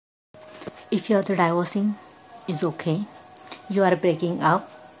If you are the divorcing, is okay. You are breaking up,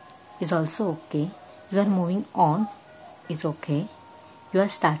 is also okay. You are moving on, is okay. You are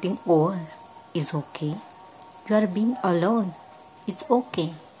starting over, is okay. You are being alone, it's okay.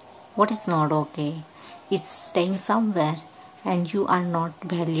 What is not okay is staying somewhere and you are not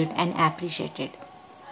valued and appreciated.